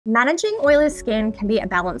Managing oily skin can be a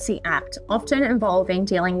balancing act, often involving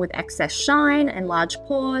dealing with excess shine, enlarged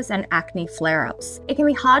pores, and acne flare-ups. It can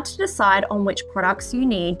be hard to decide on which products you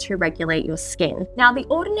need to regulate your skin. Now, the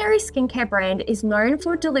Ordinary skincare brand is known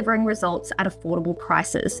for delivering results at affordable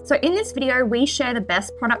prices. So in this video, we share the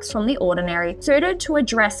best products from The Ordinary suited to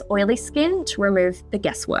address oily skin to remove the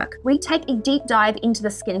guesswork. We take a deep dive into the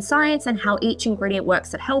skin science and how each ingredient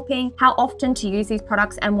works at helping, how often to use these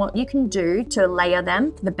products, and what you can do to layer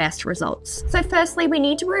them for the best results. So firstly, we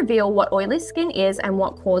need to reveal what oily skin is and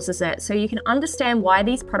what causes it, so you can understand why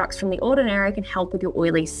these products from The Ordinary can help with your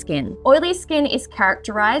oily skin. Oily skin is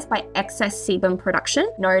characterized by excess sebum production,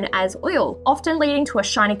 known as oil, often leading to a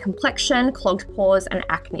shiny complexion, clogged pores, and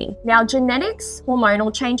acne. Now, genetics,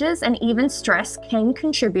 hormonal changes, and even stress can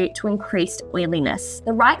contribute to increased oiliness.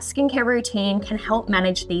 The right skincare routine can help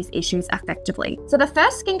manage these issues effectively. So the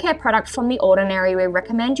first skincare product from The Ordinary we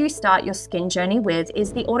recommend you start your skin journey with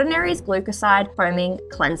is The Ordinary's Glucoside Foaming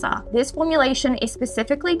Cleanser. This formulation is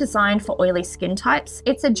specifically designed for oily skin types.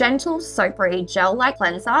 It's a gentle, soap-free, gel-like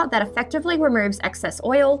cleanser that effectively removes excess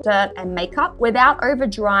oil, dirt, and makeup without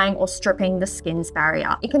over-drying or stripping the skin's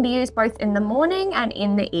barrier. It can be used both in the morning and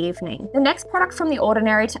in the evening. The next product from The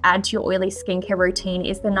Ordinary to add to your oily skincare routine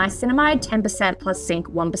is the Niacinamide 10% plus Zinc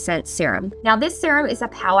 1% serum. Now, this serum is a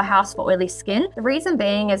powerhouse for oily skin. The reason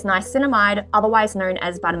being is niacinamide, otherwise known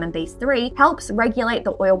as vitamin B3, helps regulate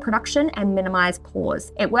the oil production and minimize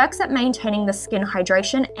pores. It works at maintaining the skin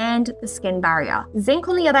hydration and the skin barrier. Zinc,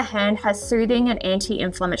 on the other hand, has soothing and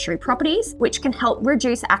anti-inflammatory properties, which can help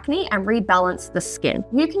reduce acne and rebalance the skin.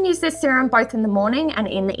 You can use this serum both in the morning and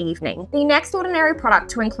in the evening. The next Ordinary product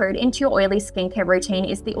to include into your oily skincare routine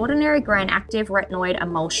is the Ordinary Grain Active Retinoid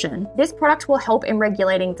Emulsion. This product will help in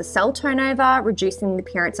regulating the cell turnover, reducing the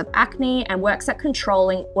appearance of acne, and works at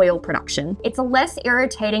controlling oil production. It's a less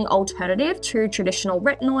irritating alternative to traditional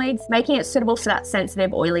retinoids, making it suitable for that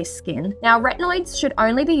sensitive, oily skin. Now, retinoids should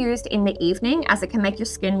only be used in the evening as it can make your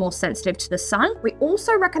skin more sensitive to the sun. We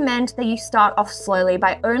also recommend that you start off slowly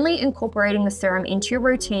by only incorporating the serum into your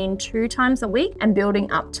routine 2 times a week and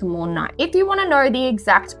building up to more nights. If you want to know the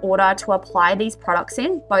exact order to apply these products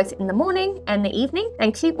in, both in the morning and the evening,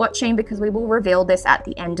 then keep watching because we will reveal this at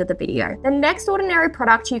the end of the video. The next Ordinary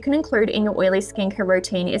product you can include in your oily skincare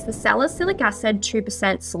routine is the salicylic acid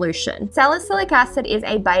 2% solution. Salicylic acid is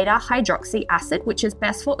a beta hydroxy acid, which is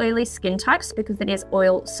best for oily skin types because it is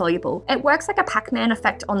oil soluble. It works like a Pac-Man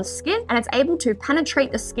effect on the skin, and it's able to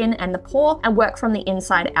penetrate the skin and the pore and work from the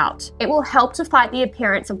inside out. It will help to fight the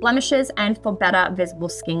appearance of blemishes and for better visible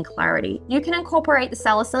skin clarity. You can incorporate the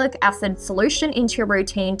salicylic acid solution into your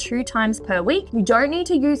routine 2 times per week. You don't need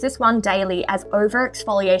to use this one daily, as over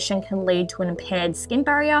exfoliation can lead to an impaired skin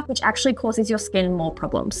barrier, which actually causes your skin more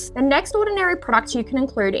problems. The next Ordinary product you can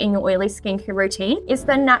include in your oily skincare routine is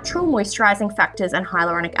the Natural Moisturizing Factors and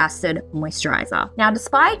Hyaluronic Acid Moisturizer. Now,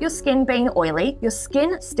 despite your skin being oily, your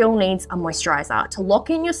skin still needs a moisturizer to lock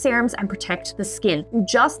in your serums and protect the skin. You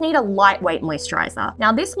just need a lightweight moisturizer.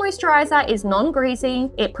 Now, this moisturizer is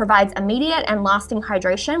non-greasy. It provides immediate and lasting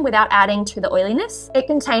hydration without adding to the oiliness. It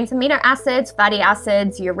contains amino acids, fatty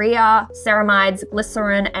acids, urea, ceramides,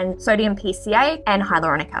 glycerin, and sodium PCA, and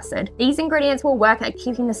hyaluronic acid. These ingredients will work at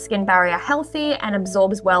keeping the skin barrier healthy and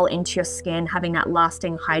absorbs well into your skin, having that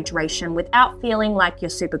lasting hydration without feeling like you're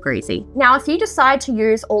super greasy. Now, if you decide to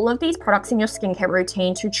use all of these products in your skincare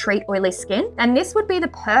routine to treat oily skin, then this would be the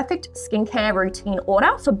perfect skincare routine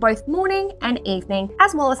order for both morning and evening,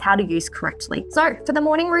 as well as how to use correctly. So for the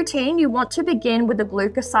morning routine, you want to begin with the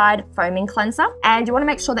Glucoside Foaming Cleanser, and you want to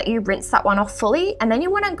make sure that you rinse that one off fully, and then you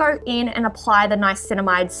want to go in and apply the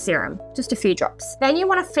niacinamide serum, just a few drops. Then you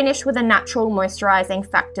want to finish with a Natural Moisturizing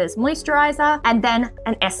Factors moisturizer, and then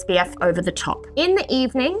an SPF over the top. In the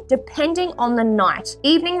evening, depending on the night,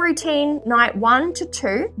 evening routine, night 1 to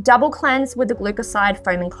 2, double cleanse with the Glucoside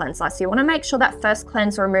Foaming Cleanser. So you want to make sure that first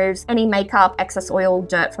cleanse removes any makeup, excess oil,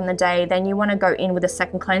 dirt from the day. Then you want to go in with a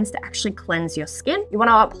second cleanse to actually cleanse your skin. You want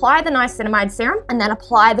to apply the niacinamide serum and then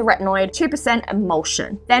apply the retinoid 2%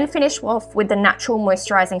 emulsion. Then finish off with the Natural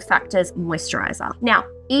Moisturizing Factors moisturizer. Now,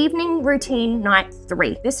 evening routine, night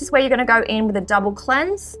 3. This is where you're going to go in with a double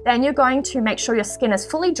cleanse. Then you're going to make sure your skin is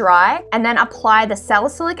fully dry and then apply the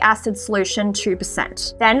salicylic acid solution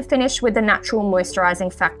 2%. Then finish with the Natural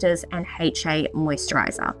Moisturizing Factors and HA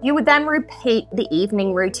moisturizer. You would then repeat the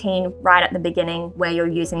evening routine right at the beginning where you're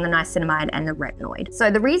using the niacinamide and the retinoid. So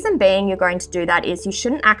the reason being you're going to do that is you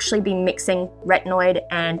shouldn't actually be mixing retinoid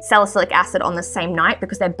and salicylic acid on the same night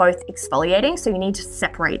because they're both exfoliating, so you need to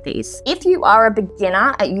separate these. If you are a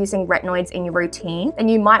beginner at using retinoids in your routine, then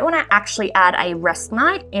you might want to actually add a rest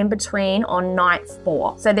night in between on night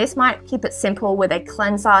 4. So this might keep it simple with a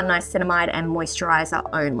cleanser, niacinamide, and moisturizer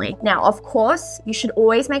only. Now, of course, you should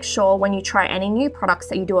always make sure when you try any new products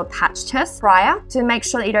that you do a patch test prior to make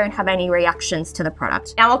sure that you don't have any reactions to the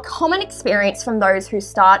product. Now, a common experience from those who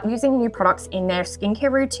start using new products in their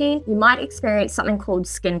skincare routine, you might experience something called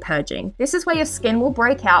skin purging. This is where your skin will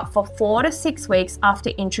break out for 4 to 6 weeks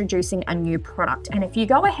after introducing a new product. And if you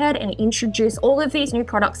go ahead and introduce all of these new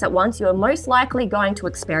products at once, you're most likely going to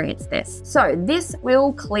experience this. So this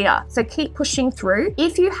will clear. So keep pushing through.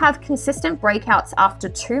 If you have consistent breakouts after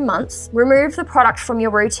 2 months, remove the product from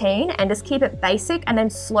your routine and just keep it basic and then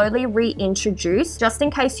slowly reintroduce, just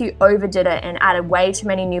in case you overdid it and added way too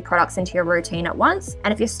many new products into your routine at once.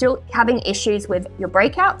 And if you're still having issues with your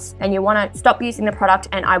breakouts, then you want to stop using the product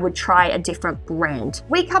and I would try a different brand.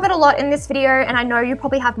 We covered a lot in this video and I know you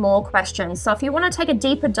probably have more questions. So if you want to take a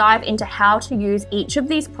deeper dive into how to use each of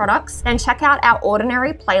these products, then check out our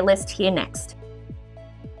Ordinary playlist here next.